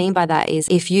 So what I mean by that is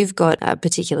if you've got a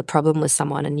particular problem with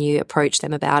someone and you approach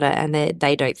them about it and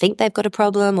they don't think they've got a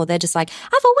problem or they're just like,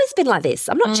 I've always been like this,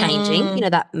 I'm not changing,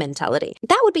 that mentality.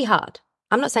 That would be hard.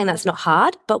 I'm not saying that's not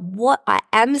hard, but what I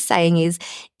am saying is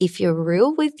if you're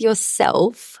real with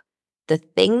yourself, the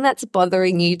thing that's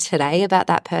bothering you today about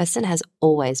that person has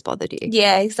always bothered you.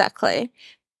 Yeah, exactly.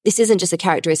 This isn't just a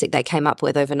characteristic they came up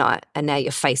with overnight and now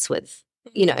you're faced with,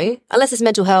 unless it's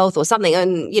mental health or something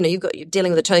and, you're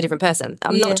dealing with a totally different person.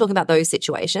 I'm not talking about those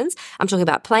situations. I'm talking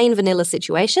about plain vanilla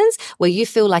situations where you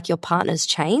feel like your partner's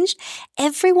changed.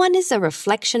 Everyone is a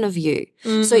reflection of you.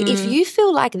 So if you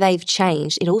feel like they've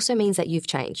changed, it also means that you've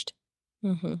changed.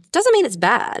 Doesn't mean it's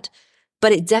bad,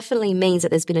 but it definitely means that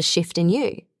there's been a shift in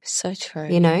you. So true.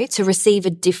 To receive a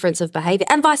difference of behavior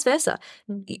and vice versa.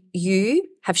 You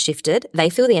have shifted, they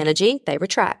feel the energy, they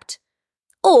retract.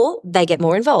 Or they get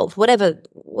more involved, whatever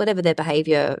their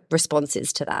behavior response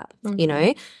is to that,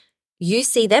 You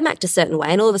see them act a certain way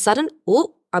and all of a sudden,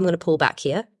 I'm going to pull back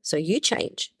here. So you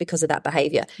change because of that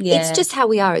behavior. Yeah. It's just how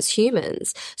we are as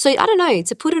humans. So I don't know,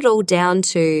 to put it all down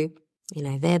to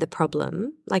they're the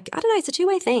problem. Like, I don't know, it's a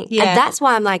two-way thing. Yeah. And that's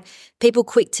why I'm like, people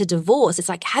quick to divorce. It's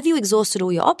like, have you exhausted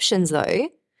all your options though?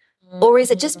 Or is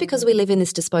it just because we live in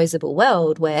this disposable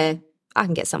world where I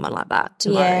can get someone like that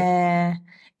tomorrow? Yeah.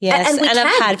 Yes, and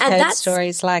I've heard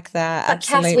stories like that.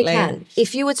 Absolutely. We can.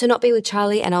 If you were to not be with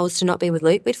Charlie and I was to not be with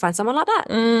Luke, we'd find someone like that.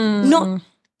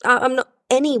 I'm not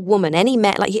any woman, any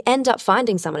man, like you end up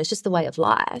finding someone. It's just the way of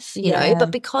life, you know.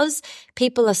 But because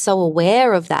people are so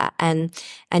aware of that and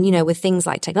with things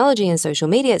like technology and social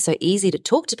media, it's so easy to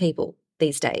talk to people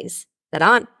these days that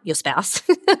aren't your spouse.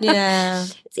 Yeah.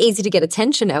 It's easy to get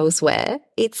attention elsewhere.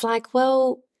 It's like,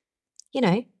 well,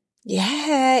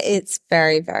 Yeah, it's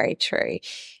very, very true.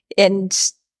 And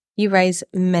you raise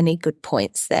many good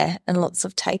points there and lots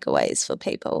of takeaways for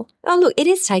people. Oh, look, it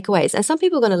is takeaways. And some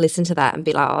people are going to listen to that and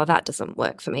be like, oh, that doesn't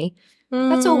work for me.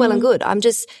 That's all well and good.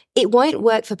 It won't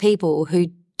work for people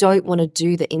who don't want to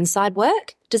do the inside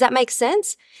work. Does that make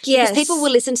sense? Yes. Because people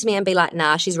will listen to me and be like,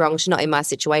 nah, she's wrong. She's not in my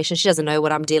situation. She doesn't know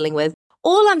what I'm dealing with.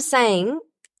 All I'm saying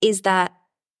is that,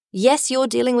 yes, you're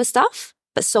dealing with stuff,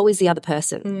 but so is the other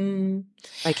person.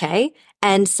 Okay?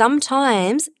 And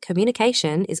sometimes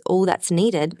communication is all that's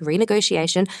needed,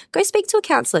 renegotiation. Go speak to a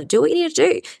counselor. Do what you need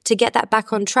to do to get that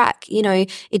back on track. You know,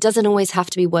 it doesn't always have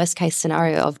to be worst case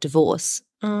scenario of divorce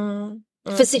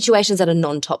for situations that are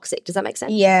non-toxic. Does that make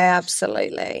sense? Yeah,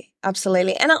 absolutely.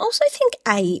 Absolutely. And I also think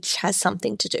age has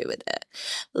something to do with it.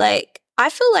 Like, I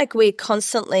feel like we're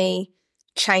constantly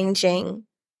changing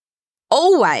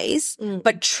always,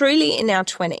 but truly in our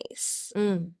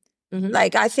 20s.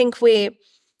 Like, I think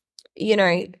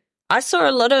I saw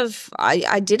a lot of,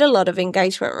 I did a lot of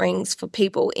engagement rings for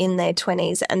people in their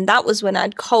 20s, and that was when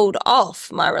I'd called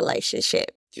off my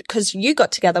relationship. Because you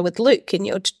got together with Luke in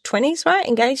your 20s, right?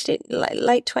 Engaged in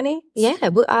late 20s? Yeah,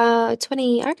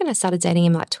 20, I reckon I started dating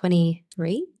him like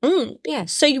 23. Yeah.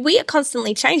 So we are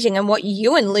constantly changing, and what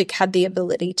you and Luke had the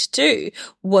ability to do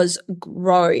was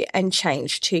grow and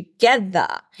change together.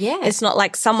 Yeah. It's not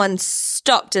like someone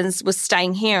stopped and was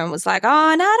staying here and was like, oh, no,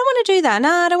 I don't want to do that.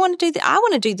 No, I don't want to do that. I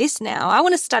want to do this now. I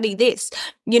want to study this.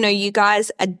 You know, you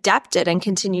guys adapted and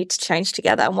continued to change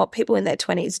together. And what people in their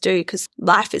 20s do, because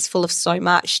life is full of so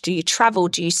much. Do you travel?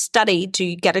 Do you study? Do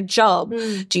you get a job?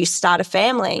 Do you start a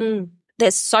family?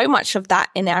 There's so much of that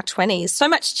in our 20s, so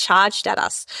much charged at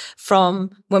us from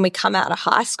when we come out of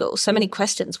high school. So many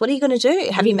questions. What are you going to do?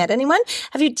 Have you met anyone?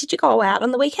 Did you go out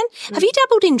on the weekend? Have you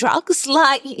dabbled in drugs?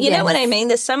 Like, you know what I mean?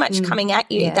 There's so much coming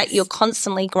at you that you're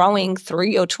constantly growing through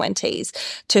your 20s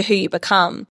to who you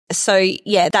become. So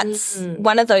yeah, that's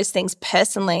one of those things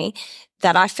personally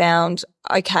that I found,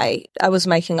 okay, I was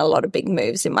making a lot of big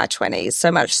moves in my 20s,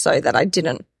 so much so that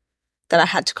I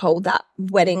had to call that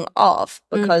wedding off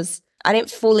because I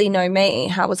didn't fully know me.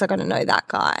 How was I going to know that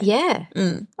guy? Yeah.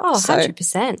 Oh,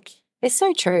 100%. It's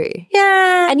so true.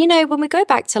 Yeah. And, you know, when we go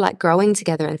back to like growing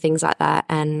together and things like that,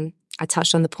 and I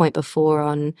touched on the point before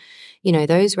on, you know,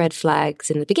 those red flags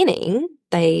in the beginning,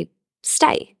 they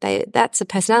stay. That's a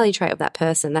personality trait of that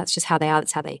person. That's just how they are.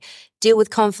 That's how they deal with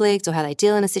conflict or how they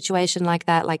deal in a situation like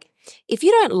that. Like, if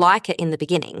you don't like it in the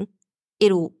beginning,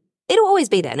 it'll always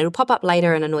be there and it'll pop up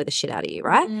later and annoy the shit out of you,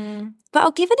 right? But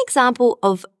I'll give an example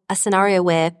of a scenario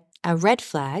where a red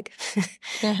flag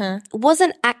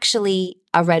wasn't actually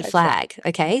a red flag,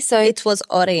 okay? So it was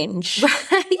orange.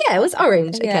 Yeah, it was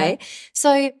orange, okay?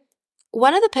 So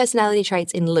one of the personality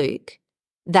traits in Luke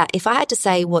that if I had to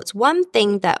say what's one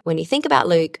thing that when you think about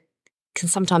Luke can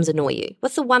sometimes annoy you,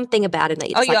 what's the one thing about him that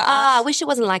you're like, I wish it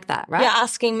wasn't like that, right? You're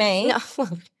asking me? No. Oh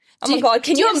my God,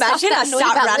 can you imagine I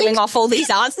start rattling off all these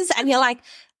answers and you're like,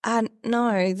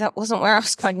 no, that wasn't where I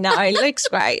was going. No, Luke's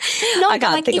great. No, I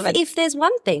can't like think of it. If there's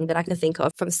one thing that I can think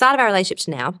of from the start of our relationship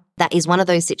to now, that is one of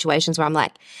those situations where I'm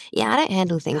like, yeah, I don't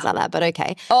handle things like that, but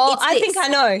okay. Oh, I think I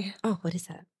know. Oh, what is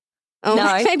that? Oh,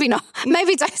 no. Maybe not.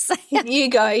 Maybe don't say it. You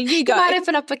go. Might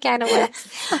open up a can of worms.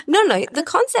 No. The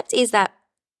concept is that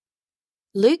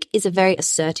Luke is a very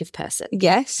assertive person.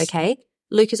 Yes. Okay?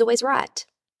 Luke is always right.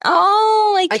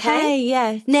 Oh, okay.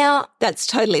 Yeah. Now, that's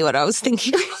totally what I was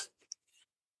thinking.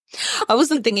 I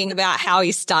wasn't thinking about how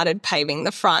he started paving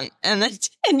the front and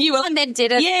you were, and then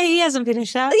did it. Yeah, he hasn't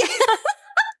finished that.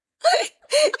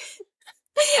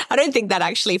 I don't think that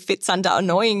actually fits under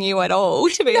annoying you at all,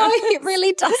 to be honest. No, it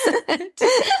really doesn't.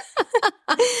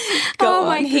 Go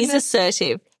on. He's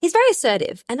assertive. He's very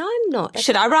assertive, and I'm not.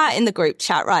 Should I write in the group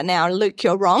chat right now, Luke,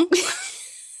 you're wrong?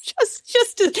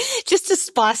 just to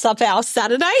spice up our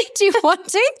Saturday. Do you want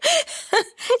to?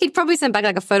 He'd probably send back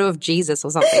like a photo of Jesus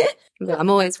or something. I'm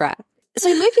always right. So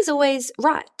Luke is always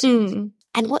right. And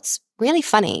what's really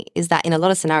funny is that in a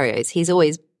lot of scenarios, he's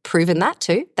always proven that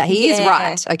too, that he is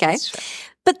right, okay?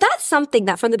 But that's something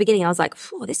that from the beginning I was like,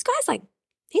 this guy's like,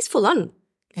 he's full on.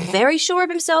 Very sure of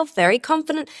himself, very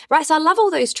confident, right? So I love all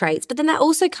those traits, but then that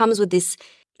also comes with this,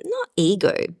 not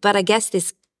ego, but I guess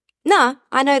this,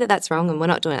 I know that that's wrong and we're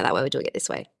not doing it that way, we're doing it this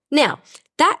way. Now,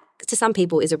 that to some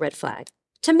people is a red flag.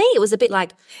 To me, it was a bit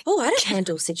like, I don't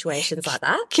handle situations like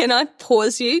that. Can I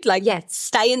pause you? Like,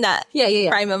 stay in that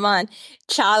frame of mind.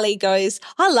 Charlie goes,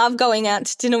 I love going out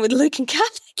to dinner with Luke and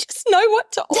Kath. They just know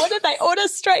what to order. They order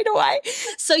straight away.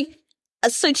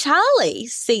 So Charlie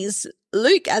sees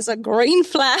Luke as a green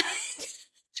flag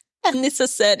and this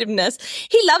assertiveness.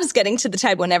 He loves getting to the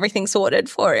table and everything's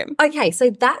ordered for him. Okay, so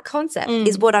that concept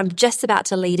is what I'm just about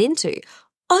to lead into.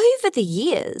 Over the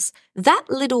years, that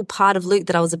little part of Luke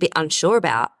that I was a bit unsure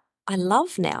about, I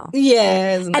love now.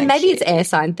 Yeah. And maybe it's air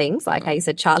sign things, like how you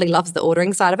said Charlie loves the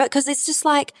ordering side of it, because it's just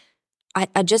like,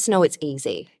 I just know it's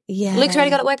easy. Yeah. Luke's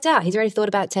already got it worked out. He's already thought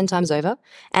about it 10 times over.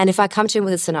 And if I come to him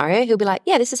with a scenario, he'll be like,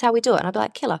 yeah, this is how we do it. And I'll be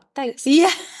like, killer, thanks.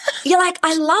 Yeah. You're like,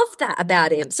 I love that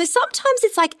about him. So sometimes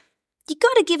it's like, you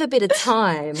got to give a bit of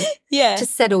time Yeah. to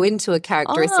settle into a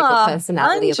characteristic or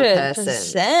personality of a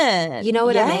person. 100%. You know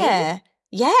what I mean?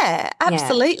 Yeah,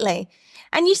 absolutely.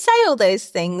 And you say all those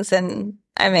things and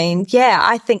I mean, yeah,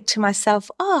 I think to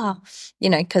myself,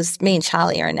 because me and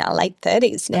Charlie are in our late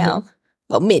 30s now.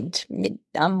 Well, mid,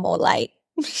 I'm more late.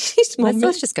 She's more mid.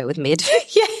 Let's just go with mid.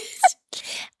 Yes.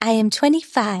 I am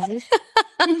 25.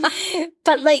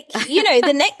 But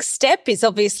the next step is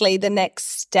obviously the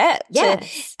next step.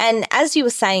 Yes. And as you were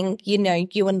saying,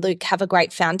 you and Luke have a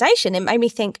great foundation. It made me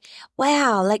think,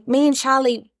 wow, like me and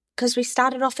Charlie, because we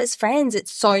started off as friends,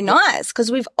 it's so nice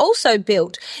because we've also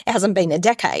built, it hasn't been a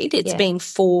decade, it's been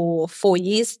 4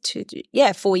 years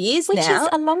 4 years Which now. is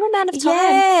a long amount of time.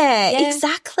 Yeah,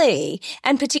 exactly.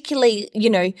 And particularly,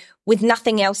 with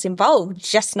nothing else involved,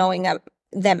 just knowing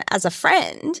them as a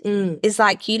friend is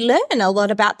like you learn a lot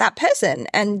about that person.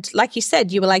 And like you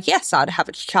said, you were like, yes, I'd have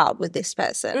a child with this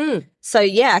person. So,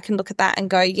 yeah, I can look at that and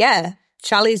go, yeah,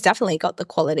 Charlie's definitely got the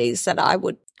qualities that I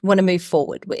would want to move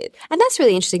forward with. And that's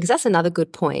really interesting because that's another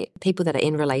good point. People that are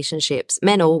in relationships,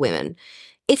 men or women,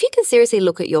 if you can seriously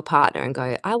look at your partner and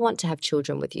go, I want to have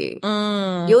children with you,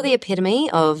 you're the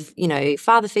epitome of,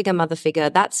 father figure, mother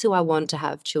figure. That's who I want to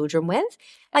have children with.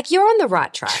 Like you're on the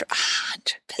right track.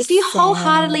 100%. If you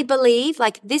wholeheartedly believe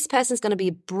like this person's going to be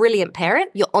a brilliant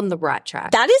parent, you're on the right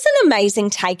track. That is an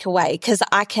amazing takeaway because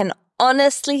I can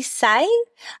honestly say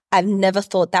I've never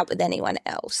thought that with anyone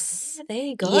else. There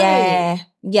you go.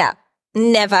 Yeah.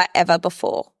 Never, ever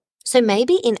before. So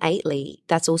maybe innately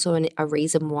that's also a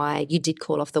reason why you did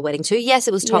call off the wedding too. Yes,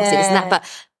 it was toxic, isn't that? But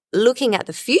looking at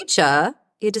the future,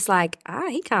 you're just like,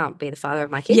 he can't be the father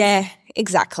of my kids. Yeah,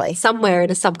 exactly. Somewhere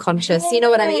in a subconscious, you know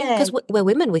what I mean? Because we're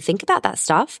women, we think about that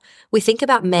stuff. We think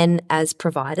about men as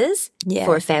providers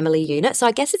for a family unit. So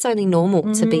I guess it's only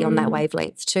normal to be on that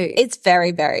wavelength too. It's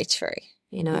very, very true.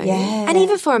 Yeah. And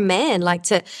even for a man, like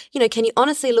can you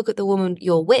honestly look at the woman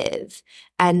you're with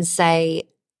and say,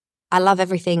 I love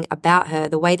everything about her.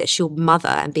 The way that she'll mother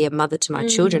and be a mother to my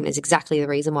children is exactly the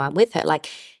reason why I'm with her. Like,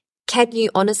 can you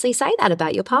honestly say that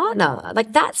about your partner?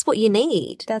 Like, that's what you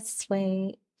need. That's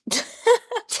sweet.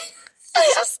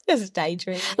 Just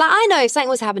daydreaming. Like, I know if something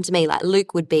was to happen to me, like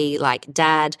Luke would be like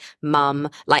dad, mum,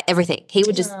 like everything. He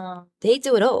would just, he'd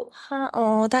do it all.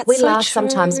 Oh, that's we so laugh true.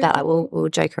 sometimes about like, we'll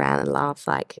joke around and laugh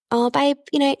like, oh, babe,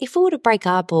 if we were to break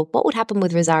up or what would happen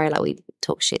with Rosario? Like, we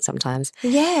talk shit sometimes.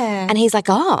 Yeah. And he's like,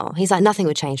 nothing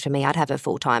would change for me. I'd have her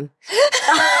full time.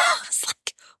 It's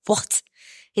like, what?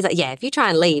 He's like, yeah, if you try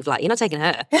and leave, like, you're not taking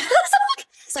her.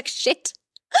 It's like, shit.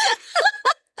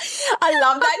 I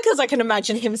love that because I can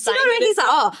imagine him saying it. He's like,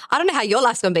 I don't know how your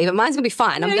life's going to be, but mine's going to be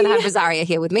fine. I'm going to have Rosaria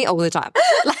here with me all the time.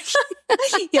 Like,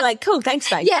 you're like, cool, thanks,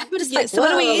 babe. Yeah, I'm just like, so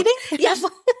what are we eating? Yeah.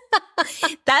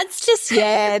 That's just,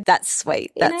 that's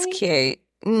sweet. That's cute.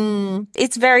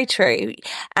 It's very true.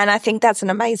 And I think that's an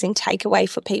amazing takeaway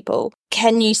for people.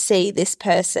 Can you see this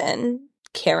person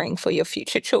caring for your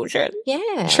future children?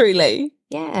 Yeah. Truly.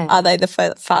 Yeah. Are they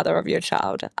the father of your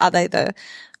child? Are they the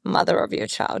mother of your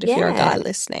child if you're a guy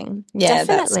listening? Yeah,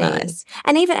 definitely. That's nice.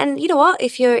 And you know what,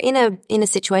 if you're in a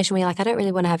situation where you're like, I don't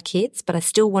really want to have kids, but I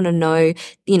still want to know,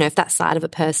 if that side of a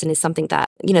person is something that,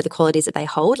 the qualities that they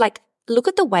hold, like look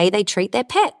at the way they treat their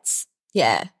pets.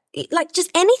 Yeah. Like just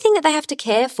anything that they have to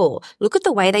care for. Look at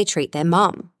the way they treat their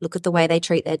mum. Look at the way they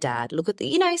treat their dad. Look at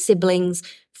the, siblings,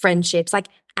 friendships, like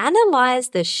analyze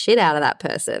the shit out of that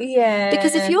person. Yeah.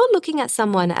 Because if you're looking at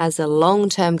someone as a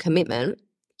long-term commitment,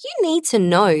 you need to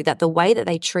know that the way that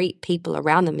they treat people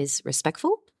around them is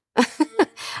respectful.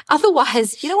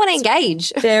 Otherwise, you don't want to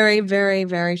engage. Very, very,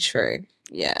 very true.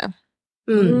 Yeah.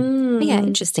 Yeah,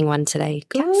 interesting one today.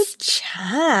 Good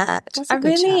chat. I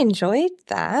really enjoyed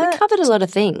that. We covered a lot of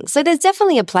things. So there's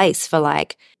definitely a place for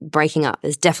like breaking up.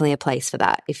 There's definitely a place for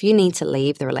that. If you need to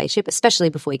leave the relationship, especially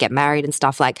before you get married and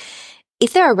stuff, like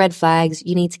if there are red flags,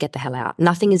 you need to get the hell out.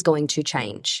 Nothing is going to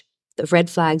change. The red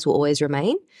flags will always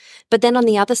remain. But then on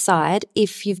the other side,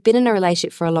 if you've been in a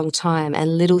relationship for a long time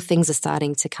and little things are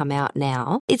starting to come out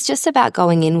now, it's just about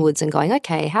going inwards and going,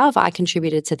 okay, how have I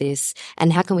contributed to this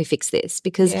and how can we fix this?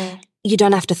 Because you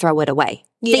don't have to throw it away.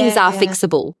 Things are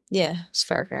fixable. Yeah, it's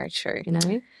very, very true.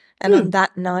 And on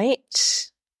that note,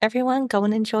 everyone, go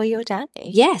and enjoy your day.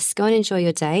 Yes, go and enjoy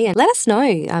your day. And let us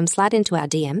know. Slide into our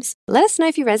DMs. Let us know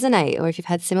if you resonate or if you've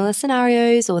had similar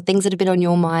scenarios or things that have been on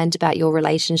your mind about your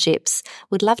relationships.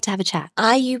 We'd love to have a chat.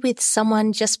 Are you with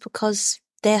someone just because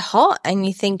they're hot and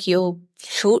you think your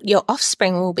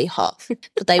offspring will be hot,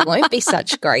 but they won't be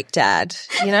such a great dad,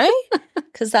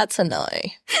 because that's a no.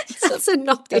 That's a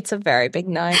no. It's a very big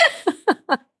no.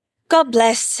 God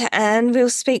bless, and we'll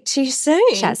speak to you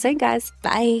soon. Chat soon, guys.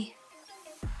 Bye.